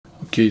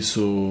Okay,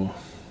 so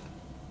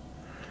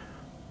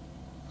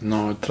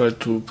now I try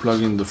to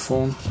plug in the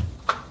phone,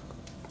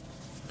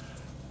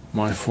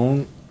 my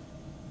phone,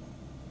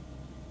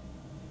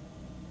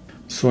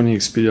 Sony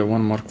Xperia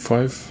 1 Mark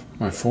V,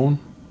 my phone,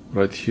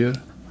 right here.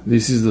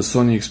 This is the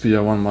Sony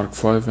Xperia 1 Mark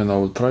V, and I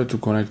will try to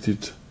connect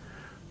it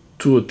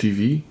to a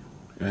TV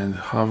and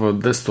have a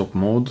desktop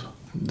mode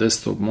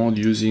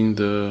using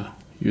the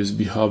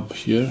USB hub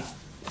here.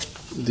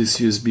 This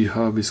USB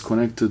hub is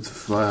connected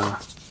via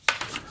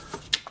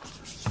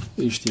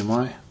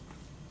HDMI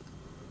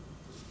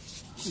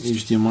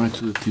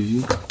to the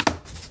TV.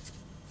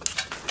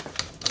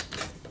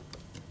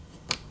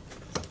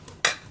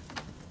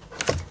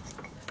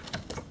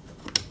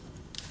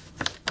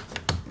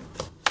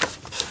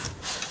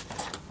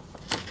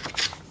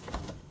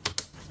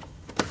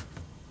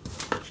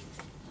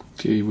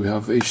 Okay, we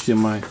have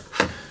HDMI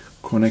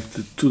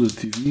connected to the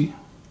TV.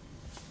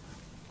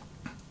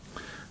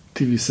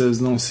 TV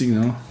says no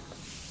signal,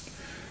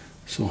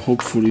 so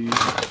hopefully,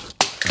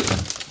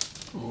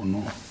 oh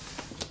no,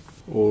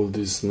 all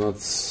these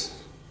nuts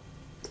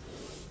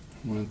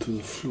went to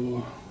the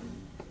floor.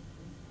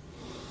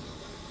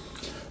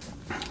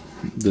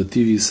 The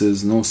TV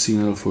says no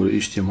signal for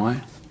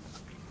HDMI,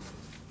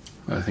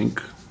 I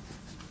think.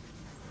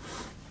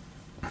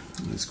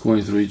 It's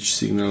going to reach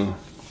signal.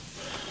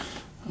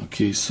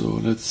 Okay, so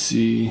let's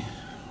see.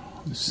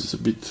 This is a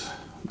bit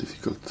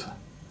difficult.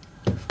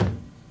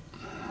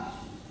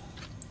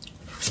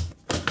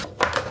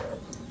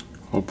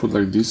 I'll put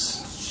like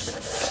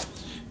this.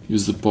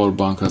 Use the power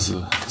bank as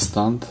a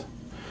stand.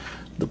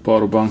 The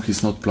power bank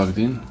is not plugged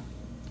in.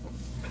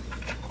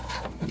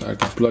 I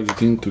could plug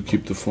it in to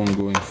keep the phone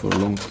going for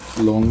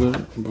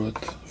longer, but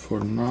for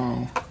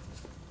now,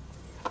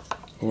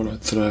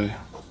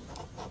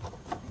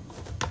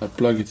 I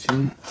plug it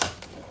in.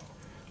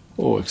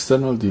 Oh,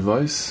 external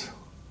device.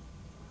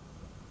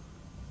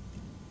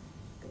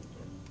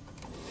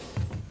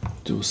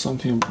 There was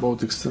something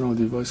about external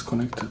device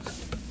connected.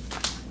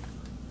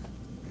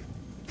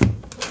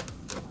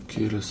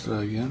 Okay, let's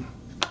try again.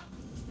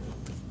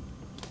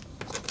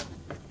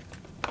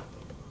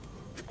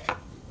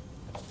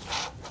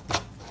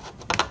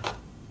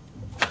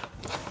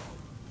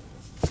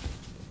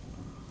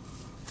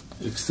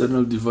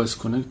 External device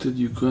connected.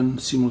 You can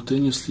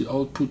simultaneously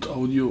output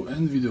audio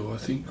and video, I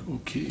think.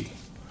 Okay.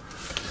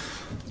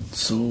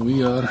 So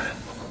we are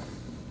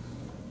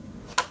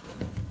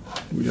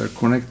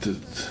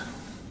connected.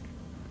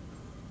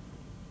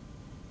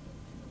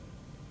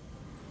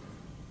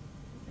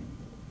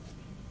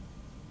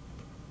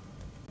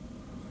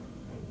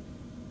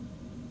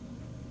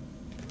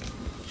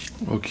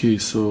 Okay,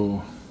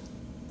 so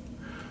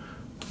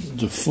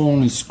the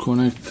phone is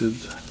connected.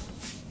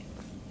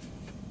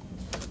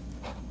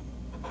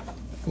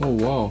 Oh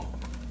wow,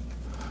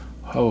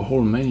 I have a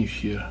whole menu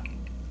here.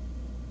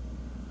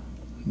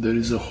 There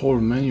is a whole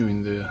menu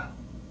in there.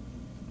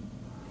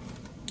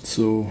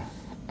 So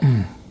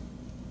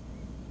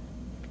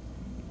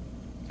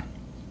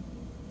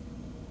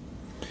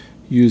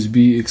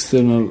USB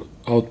external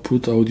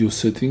output audio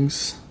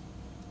settings.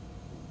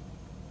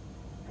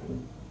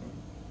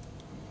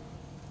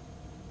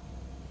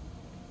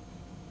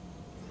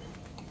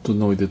 Don't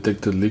know, it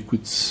detected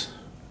liquids.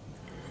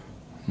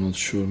 I'm not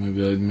sure,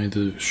 maybe I made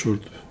a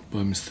short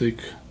by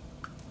mistake.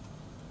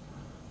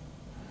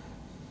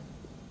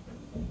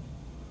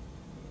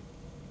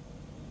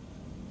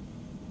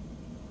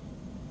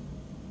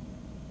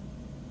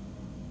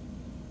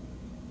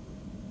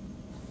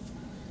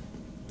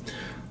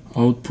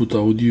 Output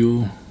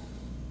audio,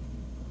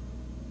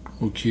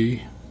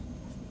 okay.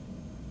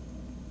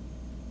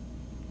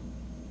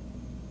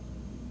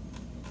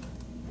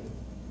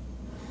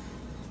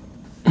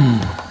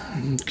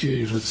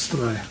 Okay, let's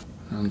try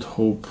and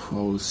hope I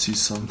will see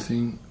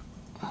something.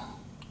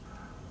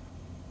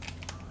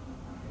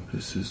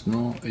 This is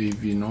no,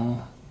 AV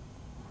no,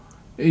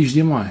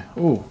 HDMI.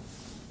 Oh,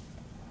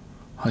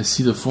 I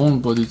see the phone,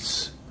 but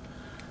it's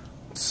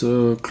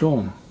a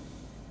clone.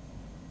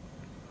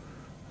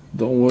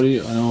 Don't worry,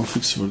 I know a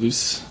fix for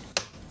this.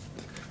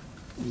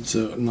 It's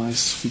a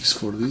nice fix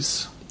for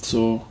this.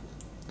 So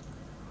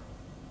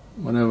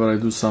whenever I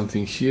do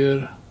something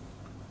here,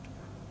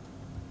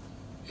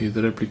 it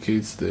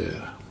replicates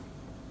there.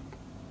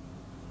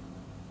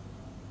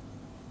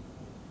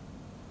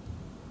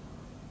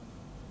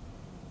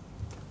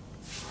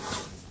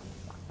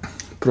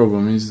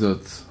 Problem is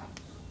that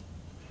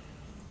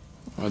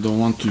I don't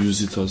want to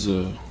use it as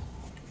a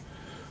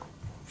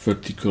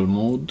vertical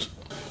mode.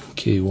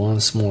 Okay, one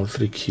small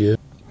trick here,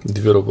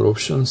 developer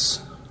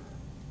options,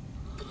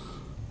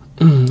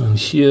 and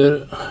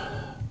here,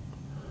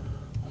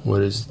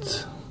 where is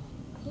it?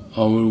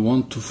 I will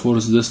want to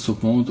force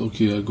desktop mode.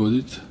 Okay, I got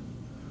it.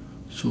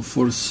 So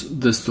force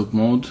desktop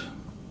mode.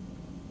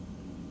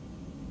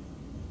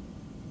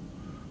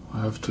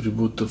 I have to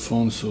reboot the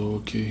phone, so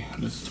okay,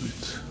 let's do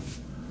it.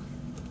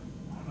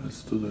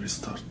 Let's do the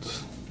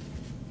restart.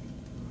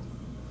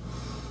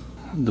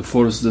 The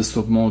force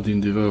desktop mode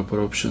in developer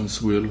options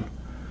will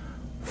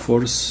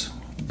force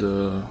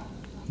the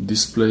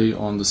display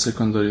on the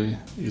secondary.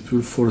 It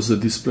will force the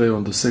display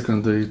on the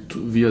secondary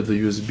via the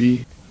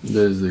USB.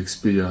 There's the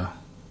Xperia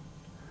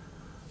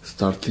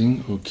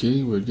starting.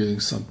 Okay, we're getting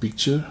some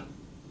picture.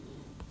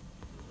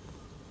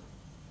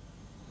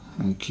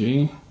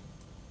 Okay,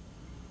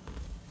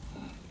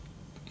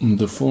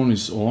 the phone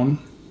is on,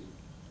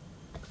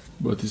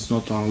 but it's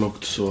not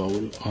unlocked, so I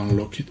will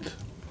unlock it.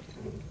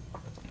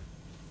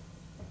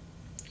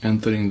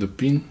 Entering the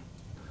pin,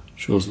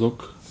 shows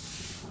lock.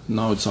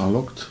 Now it's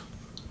unlocked.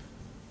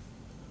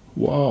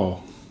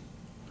 Wow,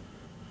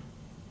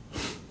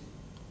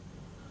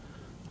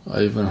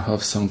 I even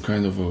have some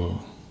kind of a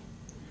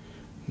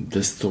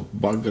desktop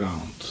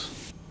background.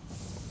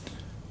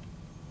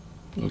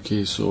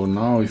 Okay, so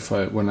now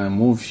when I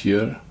move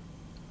here,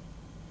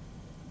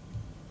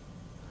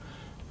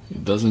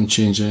 it doesn't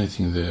change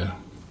anything there.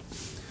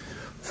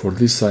 For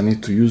this I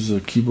need to use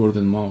a keyboard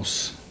and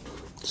mouse.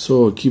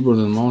 So a keyboard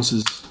and mouse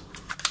is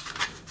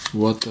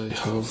what I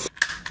have.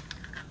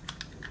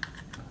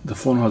 The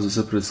phone has a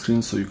separate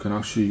screen, so you can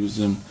actually use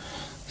them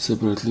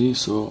separately.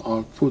 So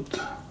I'll plug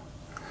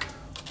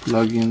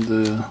in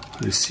the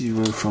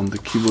receiver from the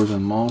keyboard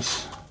and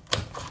mouse.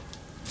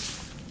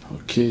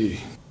 Okay,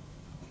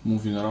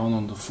 moving around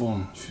on the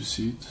phone, if you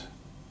see it.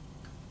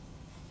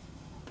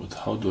 But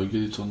how do I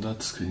get it on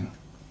that screen?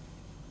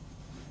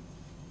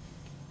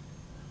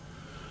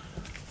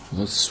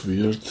 That's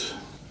weird.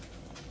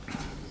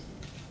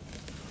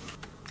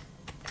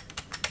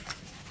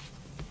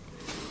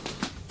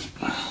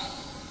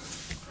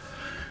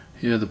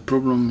 Yeah, the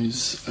problem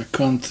is I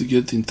can't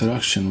get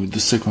interaction with the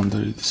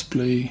secondary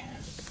display,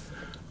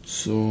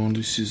 so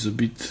this is a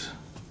bit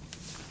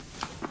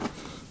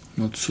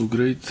not so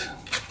great.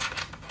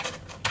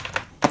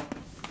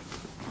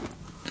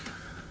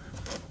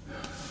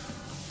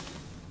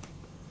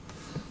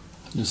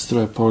 Let's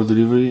try power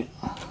delivery.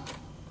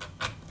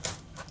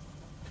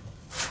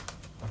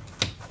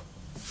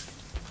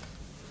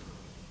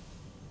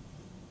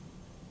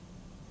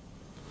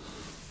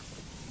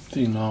 I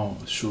think now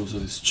it shows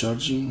that it's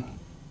charging.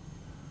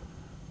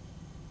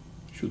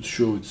 Should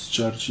show it's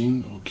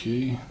charging.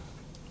 Okay.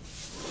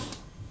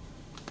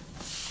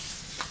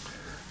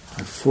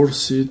 I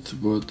force it,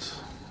 but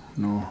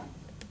no.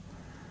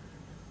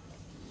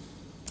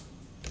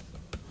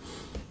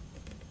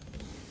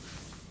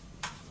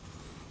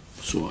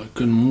 So I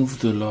can move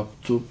the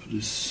laptop.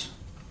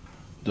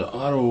 The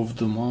arrow of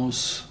the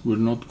mouse will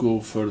not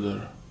go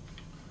further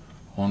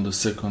on the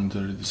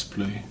secondary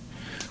display.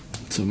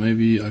 So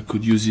maybe I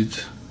could use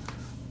it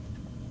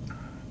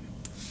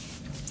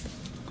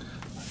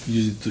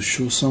to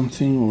show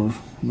something, or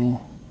no.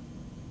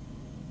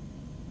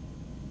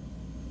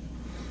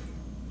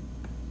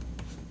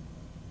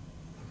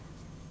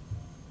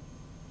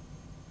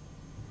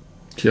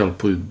 Okay, I'll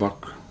put it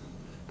back.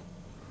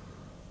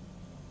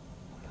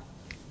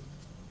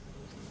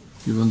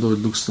 Even though it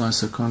looks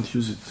nice, I can't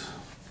use it.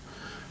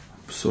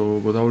 So,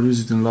 but I'll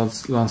use it in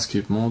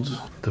landscape mode.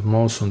 The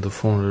mouse on the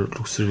phone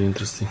looks really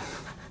interesting.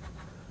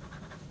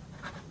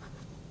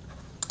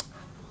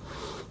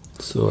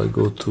 So I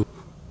go to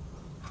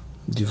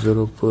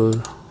developer,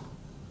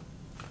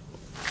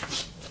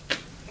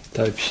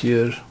 type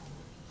here,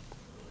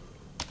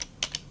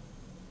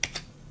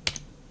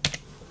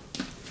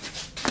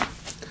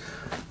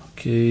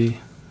 okay,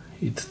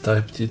 it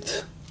typed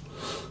it,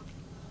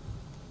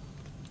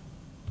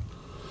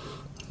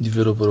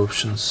 developer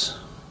options.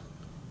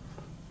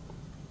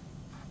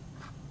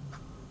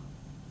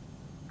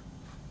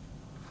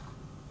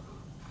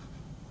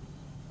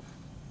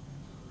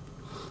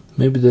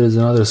 Maybe there is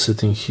another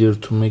setting here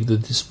to make the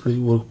display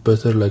work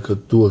better, like a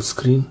dual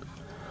screen.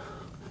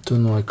 I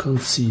don't know, I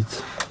can't see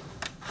it.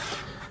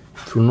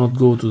 It will not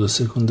go to the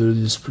secondary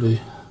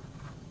display.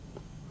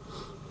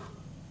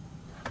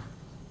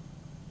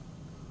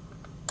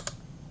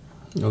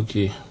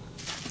 Okay.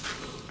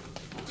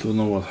 Don't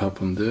know what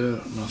happened there,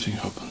 nothing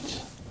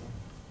happened.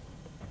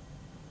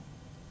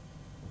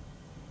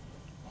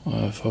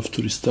 I have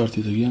to restart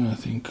it again, I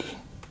think.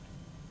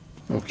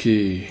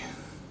 Okay.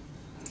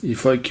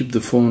 If I keep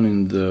the phone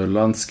in the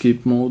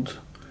landscape mode,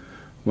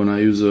 when I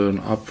use an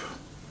app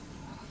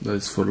that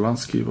is for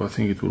landscape, I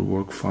think it will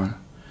work fine.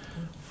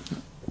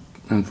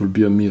 And it will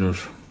be a mirror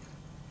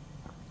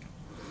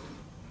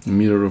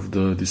of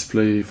the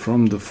display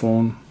from the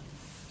phone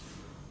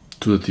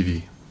to the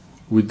TV,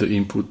 with the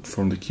input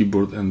from the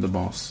keyboard and the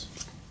mouse.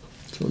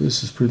 So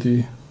this is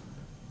pretty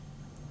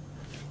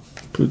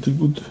good.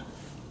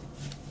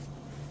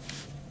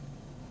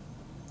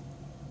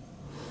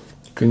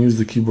 You can use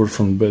the keyboard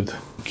from bed.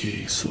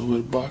 Okay, so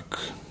we're back.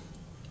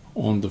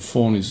 The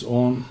phone is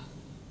on,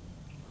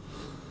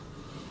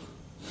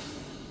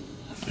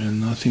 and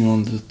nothing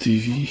on the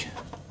TV.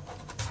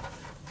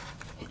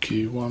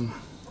 Okay, one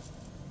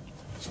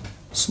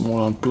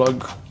small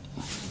unplug.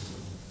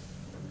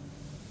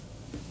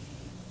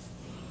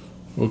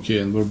 Okay,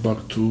 and we're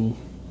back to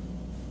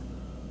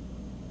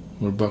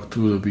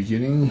the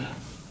beginning,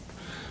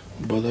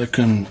 but I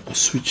can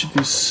switch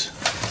this.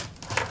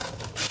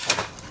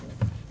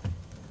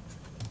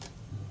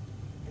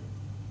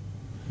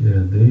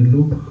 Yeah, they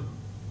look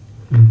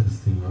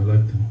interesting. I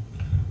like them.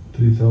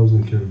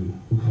 3000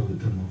 Kelvin. Look how they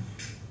turn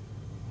off.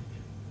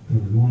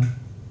 Turn on,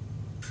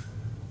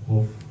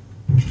 off.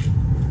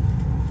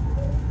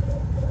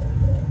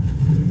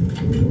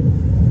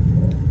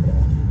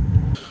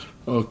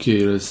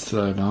 Okay, let's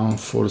try now.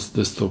 Force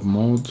desktop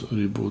mode,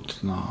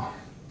 reboot now.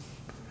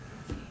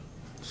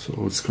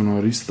 So it's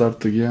gonna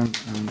restart again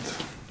and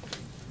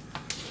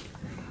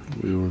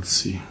we will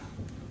see.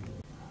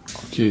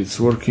 Okay, it's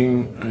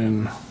working,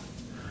 and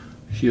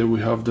here we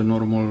have the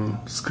normal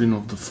screen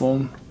of the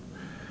phone,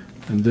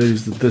 and there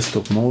is the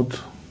desktop mode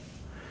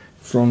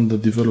from the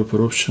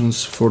developer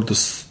options for the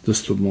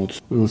desktop mode.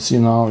 We will see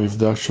now if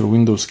the actual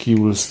Windows key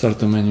will start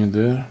the menu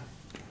there.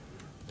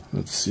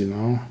 Let's see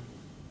now.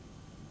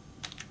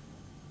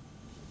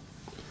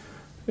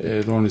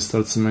 It only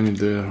starts the menu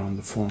there on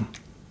the phone.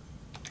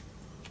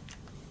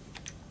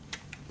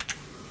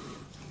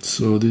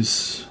 So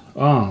this,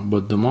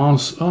 but the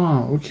mouse,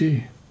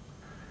 okay.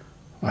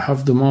 I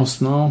have the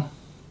mouse now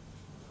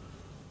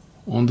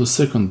on the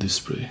second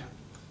display.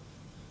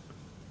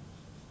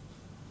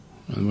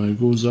 And when it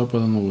goes up, I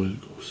don't know where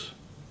it goes.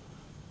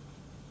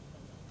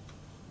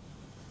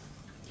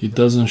 It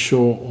doesn't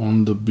show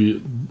on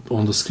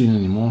the screen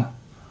anymore.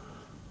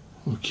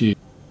 Okay.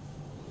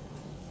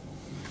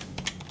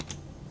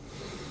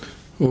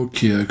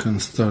 Okay, I can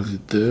start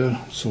it there.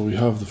 So we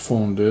have the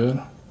phone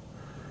there.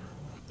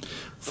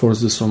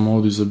 Force desktop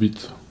mode is a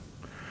bit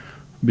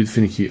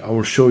finicky. I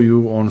will show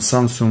you on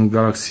Samsung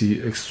Galaxy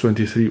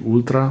S23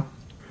 Ultra,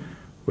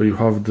 where you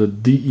have the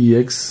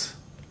DeX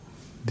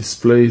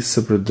display,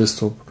 separate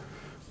desktop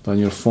than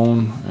your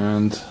phone,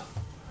 and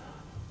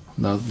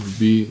that would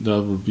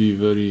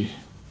be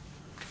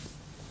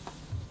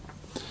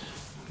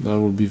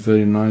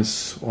very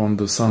nice on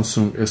the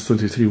Samsung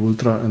S23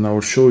 Ultra, and I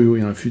will show you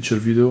in a future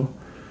video,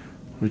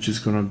 which is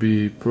gonna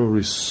be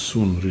probably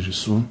soon, really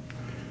soon.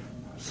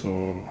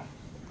 So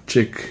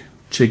check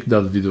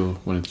that video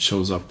when it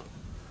shows up.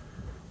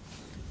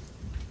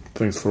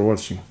 Thanks for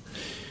watching.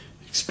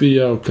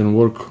 Xperia can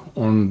work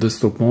on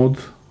desktop mode.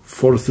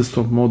 Force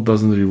desktop mode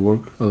doesn't really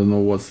work. I don't know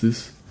what's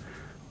this.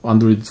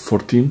 Android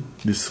 14,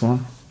 this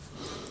one.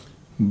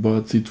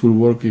 But it will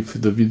work if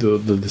the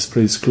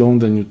display is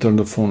cloned and you turn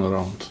the phone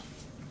around.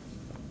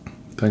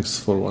 Thanks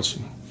for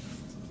watching.